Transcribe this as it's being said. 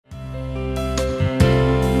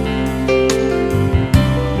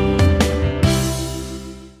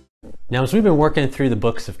Now, as we've been working through the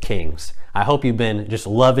books of Kings, I hope you've been just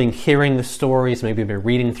loving hearing the stories. Maybe you've been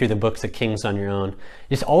reading through the books of Kings on your own.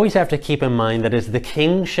 You just always have to keep in mind that as the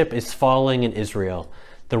kingship is falling in Israel,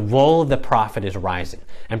 the role of the prophet is rising.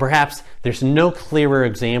 And perhaps there's no clearer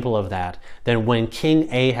example of that than when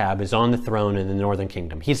King Ahab is on the throne in the northern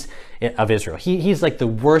kingdom of Israel. He's like the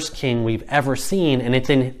worst king we've ever seen, and it's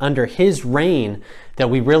under his reign that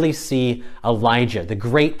we really see Elijah, the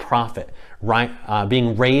great prophet,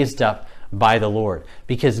 being raised up by the Lord.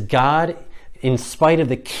 Because God, in spite of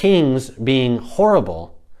the kings being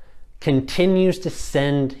horrible, continues to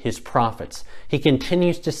send his prophets. He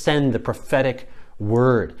continues to send the prophetic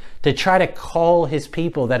word to try to call his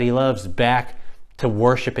people that he loves back to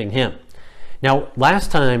worshiping him. Now,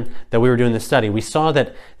 last time that we were doing this study, we saw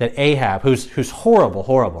that Ahab, who's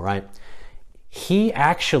horrible, right? He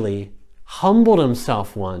actually humbled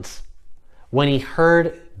himself once when he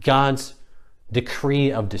heard God's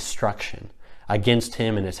decree of destruction against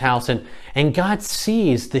him and his house. And God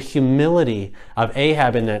sees the humility of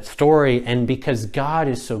Ahab in that story. And because God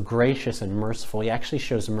is so gracious and merciful, he actually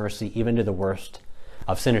shows mercy even to the worst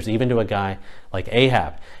of sinners, even to a guy like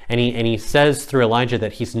Ahab. And he says through Elijah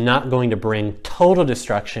that he's not going to bring total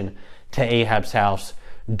destruction to Ahab's house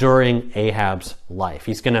during Ahab's life.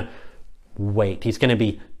 He's going to wait. He's going to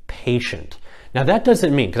be patient. Now, that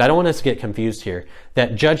doesn't mean, because I don't want us to get confused here,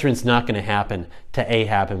 that judgment's not going to happen to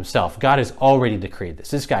Ahab himself. God has already decreed this.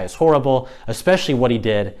 This guy is horrible, especially what he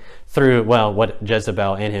did through, what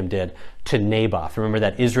Jezebel and him did to Naboth. Remember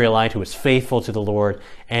that Israelite who was faithful to the Lord,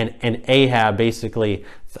 and Ahab basically,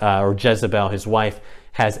 or Jezebel, his wife,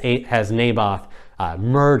 has Naboth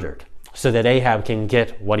murdered so that Ahab can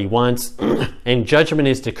get what he wants, and judgment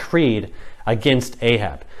is decreed against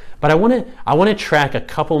Ahab. But I want to track a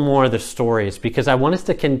couple more of the stories because I want us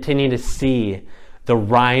to continue to see the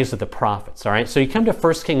rise of the prophets. All right, so you come to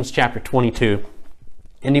 1 Kings chapter 22,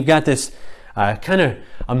 and you've got this kind of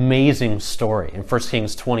amazing story in 1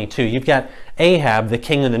 Kings 22. You've got Ahab, the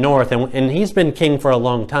king in the north, and he's been king for a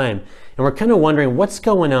long time. And we're kind of wondering what's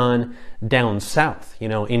going on down south,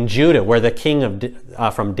 in Judah, where the king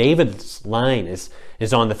from David's line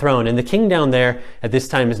is on the throne. And the king down there at this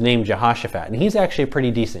time is named Jehoshaphat, and he's actually a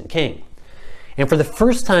pretty decent king. And for the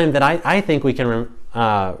first time that I think we can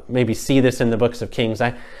maybe see this in the books of Kings,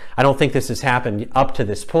 I don't think this has happened up to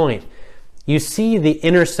this point, you see the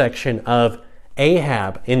intersection of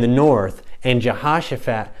Ahab in the north and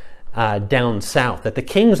Jehoshaphat down south, that the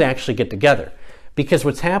kings actually get together. Because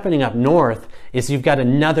what's happening up north is you've got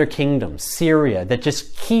another kingdom, Syria, that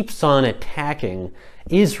just keeps on attacking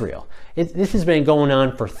Israel. This has been going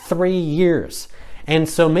on for 3 years. And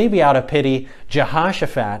so maybe out of pity,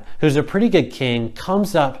 Jehoshaphat, who's a pretty good king,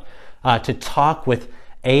 comes up to talk with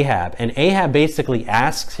Ahab. And Ahab basically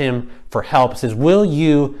asks him for help, says, will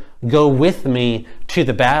you go with me to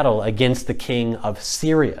the battle against the king of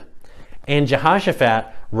Syria? And Jehoshaphat,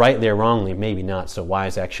 rightly or wrongly, maybe not so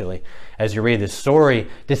wise actually, as you read this story,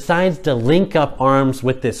 decides to link up arms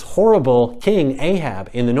with this horrible king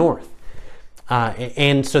Ahab in the north.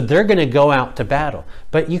 And so they're going to go out to battle.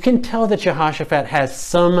 But you can tell that Jehoshaphat has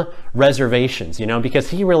some reservations,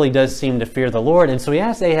 because he really does seem to fear the Lord. And so he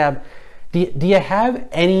asks Ahab, do you have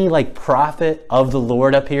any prophet of the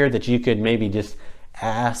Lord up here that you could maybe just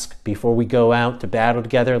ask before we go out to battle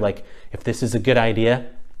together, if this is a good idea?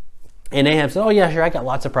 And Ahab said, oh yeah, sure, I got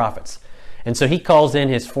lots of prophets. And so he calls in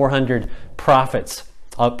his 400 prophets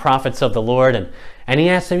of the Lord, and he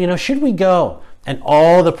asks them, should we go? And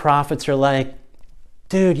all the prophets are like,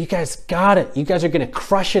 dude, you guys got it. You guys are going to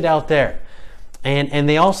crush it out there. And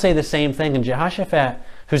they all say the same thing. And Jehoshaphat,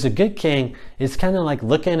 who's a good king, is kind of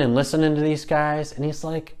looking and listening to these guys. And he's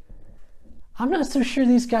like, I'm not so sure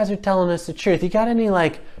these guys are telling us the truth. You got any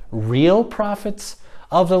real prophets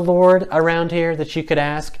of the Lord around here that you could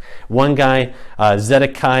ask? One guy,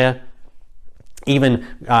 Zedekiah, even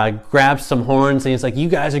grabs some horns and he's like, you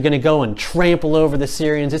guys are going to go and trample over the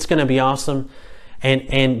Syrians. It's going to be awesome.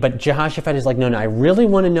 But Jehoshaphat is like, no, I really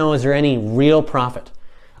want to know, is there any real prophet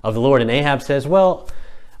of the Lord? And Ahab says, well,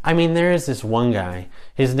 there is this one guy.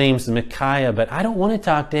 His name's Micaiah, but I don't want to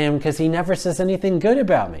talk to him because he never says anything good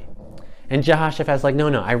about me. And Jehoshaphat's like, no,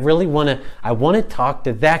 I really want to talk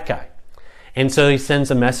to that guy. And so he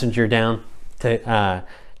sends a messenger down to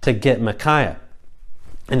get Micaiah.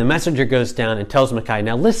 And the messenger goes down and tells Micaiah,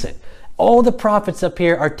 now listen, all the prophets up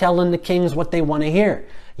here are telling the kings what they want to hear.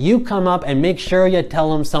 You come up and make sure you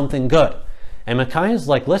tell them something good. And Micaiah's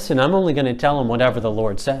like, listen, I'm only going to tell them whatever the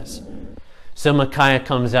Lord says. So Micaiah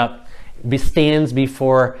comes up, stands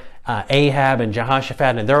before Ahab and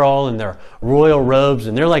Jehoshaphat, and they're all in their royal robes,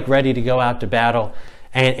 and they're ready to go out to battle.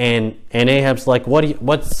 And Ahab's like,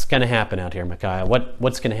 what's going to happen out here, Micaiah?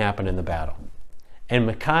 What's going to happen in the battle? And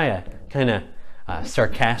Micaiah kind of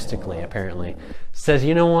sarcastically, apparently, says,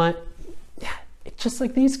 you know what? Yeah, it's just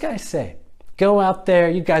like these guys say. Go out there.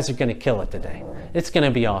 You guys are going to kill it today. It's going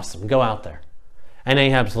to be awesome. Go out there. And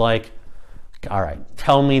Ahab's like, all right,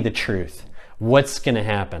 tell me the truth. What's going to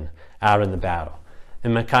happen out in the battle?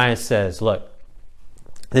 And Micaiah says, look,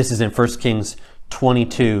 this is in 1 Kings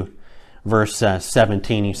 22, verse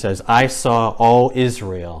 17. He says, I saw all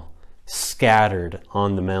Israel scattered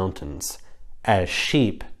on the mountains as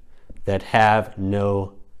sheep that have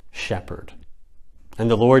no shepherd.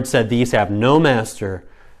 And the Lord said, these have no master.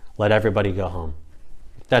 Let everybody go home.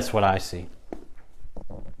 That's what I see.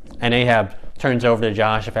 And Ahab turns over to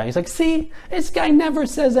Jehoshaphat. He's like, see, this guy never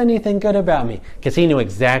says anything good about me. Because he knew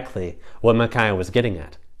exactly what Micaiah was getting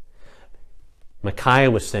at.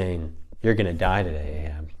 Micaiah was saying, you're going to die today,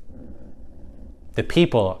 Ahab. The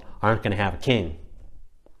people aren't going to have a king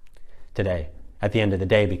today at the end of the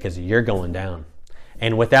day because you're going down.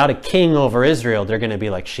 And without a king over Israel, they're going to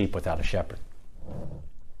be like sheep without a shepherd.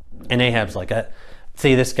 And Ahab's like,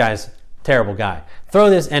 see, this guy's a terrible guy. Throw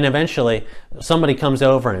this, and eventually somebody comes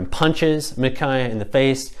over and punches Micaiah in the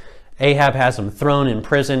face. Ahab has him thrown in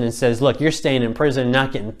prison and says, look, you're staying in prison,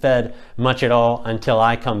 not getting fed much at all until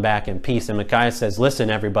I come back in peace. And Micaiah says, listen,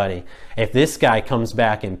 everybody, if this guy comes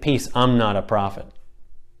back in peace, I'm not a prophet.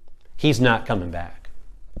 He's not coming back.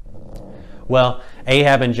 Well,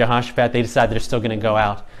 Ahab and Jehoshaphat, they decide they're still going to go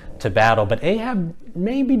out to battle. But Ahab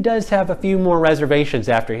maybe does have a few more reservations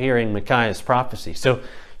after hearing Micaiah's prophecy. So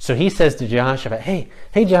he says to Jehoshaphat, hey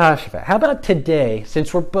Jehoshaphat, how about today,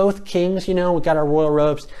 since we're both kings, we got our royal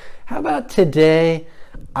robes, how about today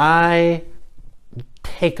I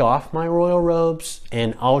take off my royal robes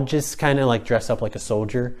and I'll just kind of like dress up like a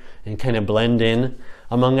soldier and kind of blend in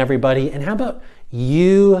among everybody. And how about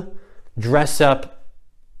you dress up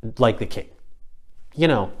like the king?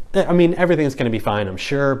 I mean, everything's going to be fine, I'm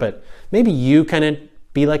sure, but maybe you kind of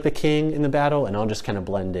be like the king in the battle and I'll just kind of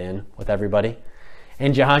blend in with everybody.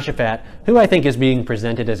 And Jehoshaphat, who I think is being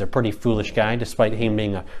presented as a pretty foolish guy, despite him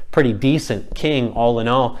being a pretty decent king all in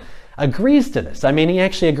all, agrees to this. I mean, he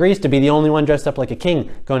actually agrees to be the only one dressed up like a king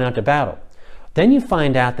going out to battle. Then you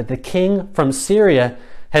find out that the king from Syria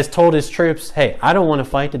has told his troops, hey, I don't want to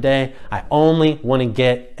fight today. I only want to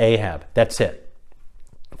get Ahab. That's it.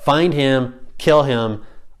 Find him, kill him.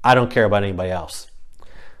 I don't care about anybody else.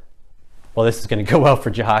 Well, this is going to go well for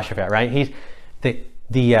Jehoshaphat, right?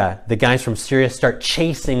 The guys from Syria start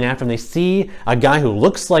chasing after him. They see a guy who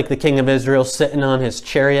looks like the king of Israel sitting on his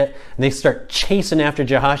chariot, and they start chasing after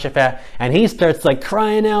Jehoshaphat, and he starts like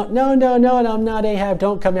crying out, no, I'm not Ahab.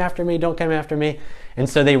 Don't come after me. Don't come after me. And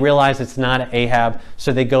so they realize it's not Ahab,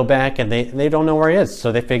 so they go back and they don't know where he is,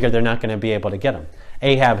 so they figure they're not going to be able to get him.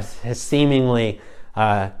 Ahab has seemingly,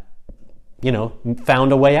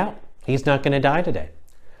 found a way out. He's not going to die today.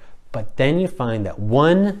 But then you find that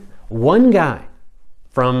one guy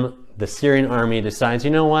from the Syrian army decides,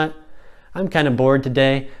 you know what? I'm kind of bored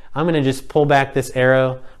today. I'm going to just pull back this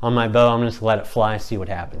arrow on my bow. I'm going to just let it fly, see what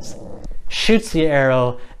happens. Shoots the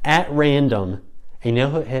arrow at random. And you know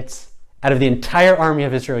who it hits? Out of the entire army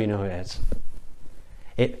of Israel, you know who it hits?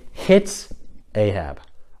 It hits Ahab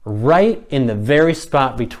right in the very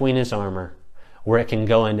spot between his armor where it can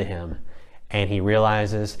go into him. And he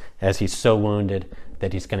realizes, as he's so wounded,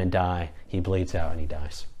 that he's going to die. He bleeds out and he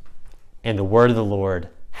dies. And the word of the Lord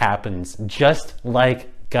happens just like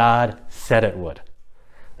God said it would.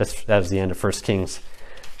 That was the end of 1 Kings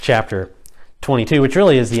chapter 22, which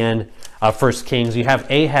really is the end of 1 Kings. You have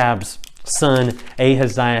Ahab's son,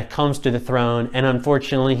 Ahaziah, comes to the throne, and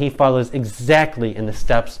unfortunately he follows exactly in the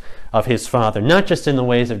steps of his father, not just in the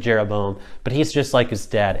ways of Jeroboam, but he's just like his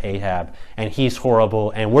dad, Ahab, and he's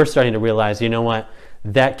horrible, and we're starting to realize, you know what?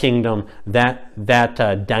 That kingdom, that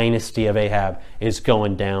dynasty of Ahab is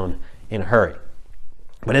going down in a hurry.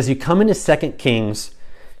 But as you come into 2 Kings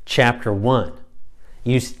chapter 1,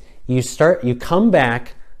 you come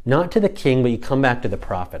back not to the king, but you come back to the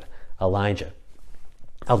prophet Elijah.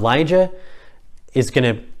 Elijah is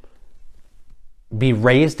going to be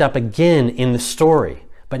raised up again in the story,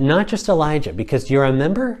 but not just Elijah, because do you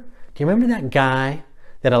remember that guy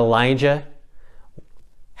that Elijah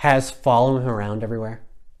has following him around everywhere?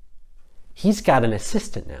 He's got an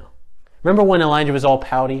assistant now. Remember when Elijah was all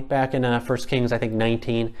pouty back in 1 Kings, I think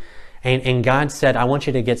 19, and God said, I want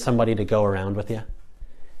you to get somebody to go around with you.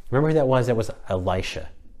 Remember who that was? That was Elisha.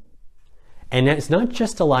 And it's not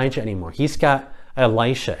just Elijah anymore. He's got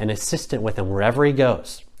Elisha, an assistant with him wherever he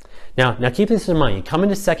goes. Now keep this in mind. You come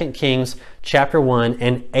into 2 Kings chapter 1,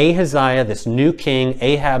 and Ahaziah, this new king,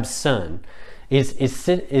 Ahab's son,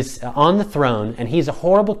 is on the throne, and he's a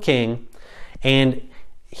horrible king, and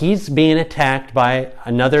he's being attacked by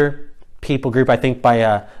another people group, I think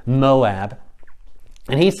by Moab,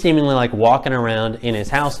 and he's seemingly like walking around in his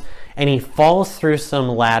house, and he falls through some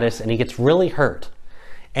lattice, and he gets really hurt.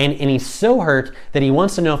 And he's so hurt that he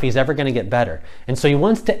wants to know if he's ever going to get better. And so he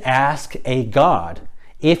wants to ask a God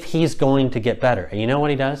if he's going to get better. And you know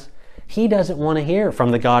what he does? He doesn't want to hear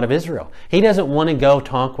from the God of Israel. He doesn't want to go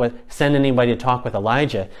send anybody to talk with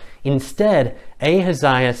Elijah. Instead,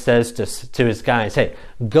 Ahaziah says to his guys, hey,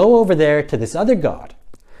 go over there to this other God,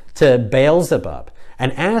 to Baal-zebub,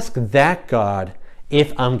 and ask that God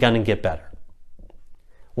if I'm going to get better.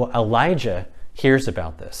 Well, Elijah hears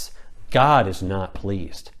about this. God is not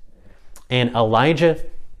pleased. And Elijah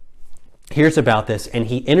hears about this, and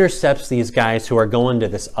he intercepts these guys who are going to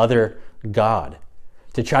this other God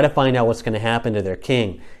to try to find out what's going to happen to their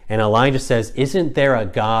king. And Elijah says, isn't there a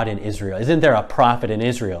God in Israel? Isn't there a prophet in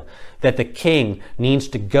Israel that the king needs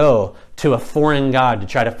to go to a foreign God to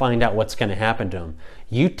try to find out what's going to happen to him?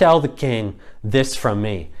 You tell the king this from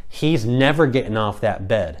me. He's never getting off that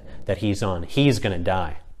bed that he's on. He's going to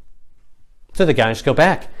die. So the guys go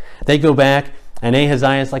back. They go back, and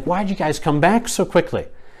Ahaziah is like, why'd you guys come back so quickly?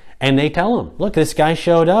 And they tell him, look, this guy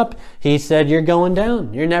showed up. He said, you're going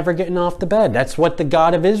down. You're never getting off the bed. That's what the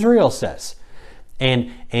God of Israel says.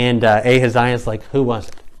 And Ahaziah is like, who was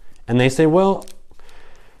it? And they say, well,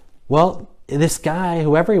 this guy,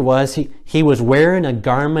 whoever he was, he was wearing a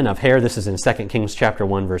garment of hair. This is in 2 Kings chapter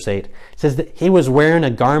 1, verse 8. It says that he was wearing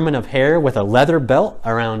a garment of hair with a leather belt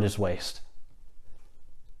around his waist.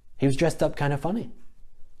 He was dressed up kind of funny.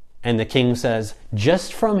 And the king says,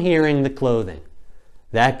 just from hearing the clothing,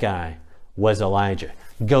 that guy was Elijah.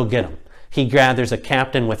 Go get him. He gathers a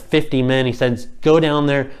captain with 50 men. He says, go down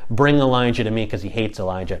there, bring Elijah to me, because he hates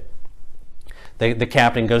Elijah. The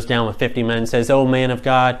captain goes down with 50 men and says, oh, man of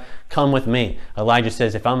God, come with me. Elijah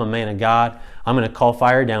says, if I'm a man of God, I'm going to call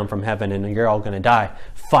fire down from heaven and you're all going to die.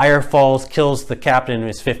 Fire falls, kills the captain and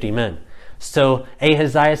his 50 men. So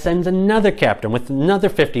Ahaziah sends another captain with another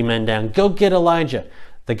 50 men down. Go get Elijah.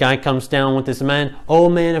 The guy comes down with his men. Oh,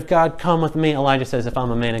 man of God, come with me. Elijah says, if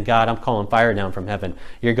I'm a man of God, I'm calling fire down from heaven.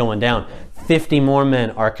 You're going down. 50 more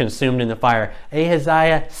men are consumed in the fire.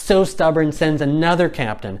 Ahaziah, so stubborn, sends another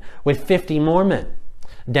captain with 50 more men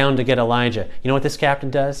down to get Elijah. You know what this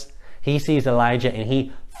captain does? He sees Elijah and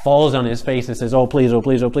he falls on his face and says, oh, please, oh,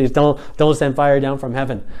 please, oh, please, don't send fire down from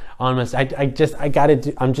heaven on us. I'm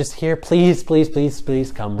just here. Please, please, please,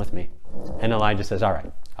 please come with me. And Elijah says, all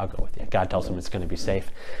right. I'll go with you. God tells him it's going to be safe.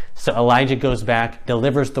 So Elijah goes back,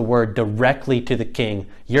 delivers the word directly to the king.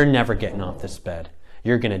 You're never getting off this bed.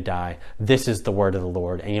 You're going to die. This is the word of the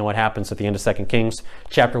Lord. And you know what happens at the end of 2 Kings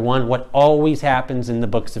chapter 1? What always happens in the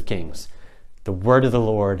books of Kings. The word of the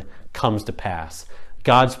Lord comes to pass.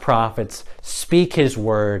 God's prophets speak his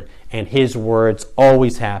word, and his words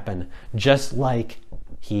always happen, just like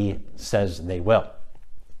he says they will.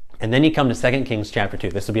 And then you come to 2 Kings chapter 2.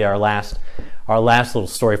 This will be our last little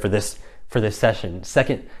story for this session.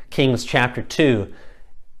 2 Kings chapter 2,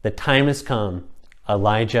 the time has come.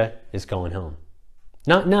 Elijah is going home.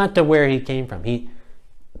 Not to where he came from.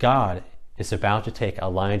 God is about to take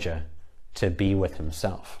Elijah to be with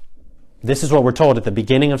himself. This is what we're told at the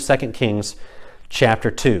beginning of 2 Kings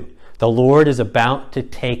chapter 2. The Lord is about to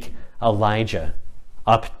take Elijah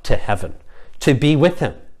up to heaven to be with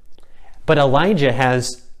him. But Elijah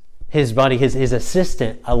has his buddy, his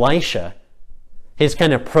assistant, Elisha, his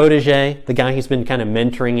kind of protege, the guy he's been kind of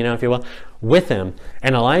mentoring, if you will, with him.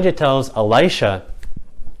 And Elijah tells Elisha,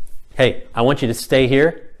 hey, I want you to stay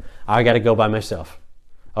here. I got to go by myself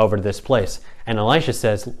over to this place. And Elisha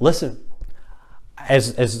says, listen,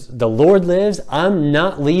 as the Lord lives, I'm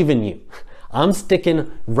not leaving you. I'm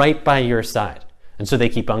sticking right by your side. And so they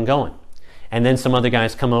keep on going. And then some other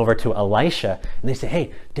guys come over to Elisha and they say,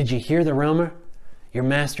 hey, did you hear the rumor? Your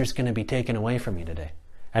master's going to be taken away from you today.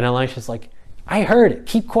 And Elisha's like, I heard it.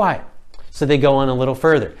 Keep quiet. So they go on a little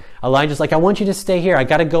further. Elijah's like, I want you to stay here. I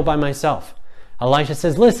got to go by myself. Elisha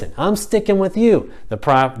says, listen, I'm sticking with you.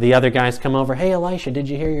 The other guys come over. Hey, Elisha, did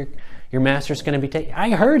you hear your master's going to be taken?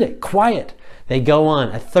 I heard it. Quiet. They go on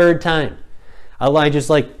a third time. Elijah's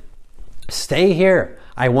like, stay here.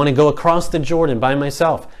 I want to go across the Jordan by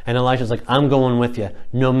myself. And Elisha's like, I'm going with you.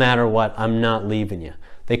 No matter what, I'm not leaving you.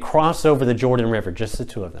 They cross over the Jordan River, just the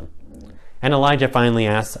two of them. And Elijah finally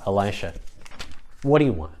asks Elisha, what do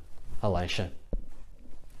you want, Elisha?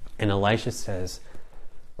 And Elisha says,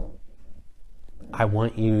 I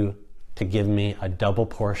want you to give me a double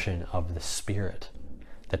portion of the Spirit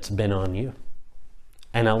that's been on you.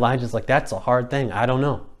 And Elijah's like, that's a hard thing. I don't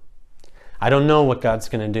know. I don't know what God's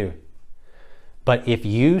going to do. But if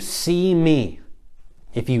you see me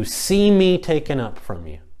taken up from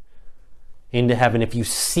you into heaven, if you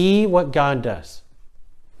see what God does,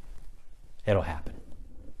 it'll happen.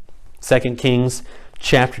 2 Kings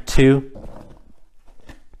chapter 2,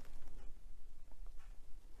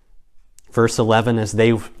 verse 11, as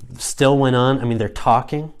they still went on, they're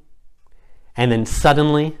talking, and then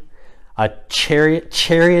suddenly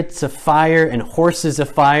chariots of fire and horses of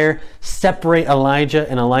fire separate Elijah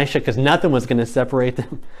and Elisha, because nothing was going to separate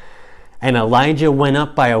them. And Elijah went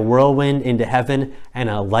up by a whirlwind into heaven, and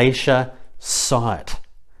Elisha saw it.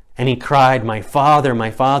 And he cried, my father,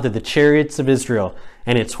 the chariots of Israel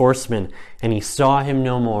and its horsemen. And he saw him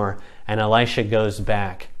no more. And Elisha goes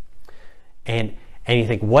back. And you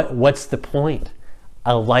think, what's the point?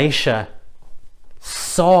 Elisha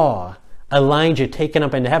saw Elijah taken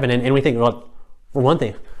up into heaven. And we think, well, for one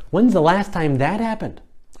thing, when's the last time that happened?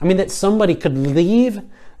 That somebody could leave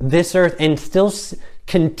this earth and still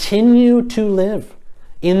continue to live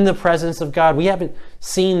in the presence of God. We haven't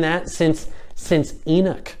seen that since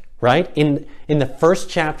Enoch, right? In the first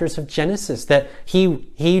chapters of Genesis, that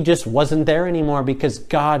he just wasn't there anymore because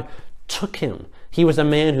God took him. He was a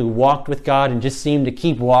man who walked with God and just seemed to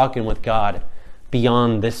keep walking with God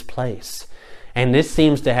beyond this place. And this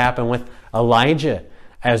seems to happen with Elijah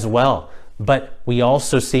as well. But we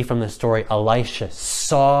also see from the story, Elisha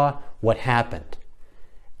saw what happened.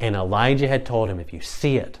 And Elijah had told him, if you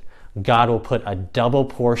see it, God will put a double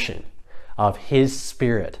portion of his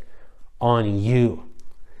spirit on you.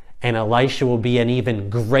 And Elisha will be an even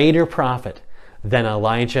greater prophet than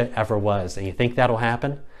Elijah ever was. And you think that'll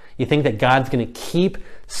happen? You think that God's going to keep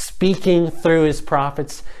speaking through his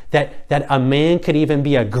prophets? That a man could even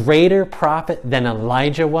be a greater prophet than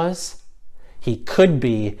Elijah was? He could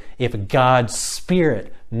be if God's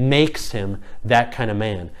Spirit makes him that kind of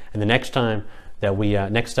man. And the next time that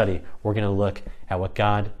next study, we're going to look at what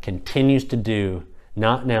God continues to do,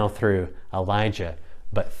 not now through Elijah,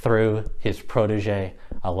 but through his protege,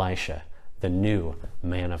 Elisha, the new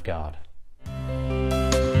man of God.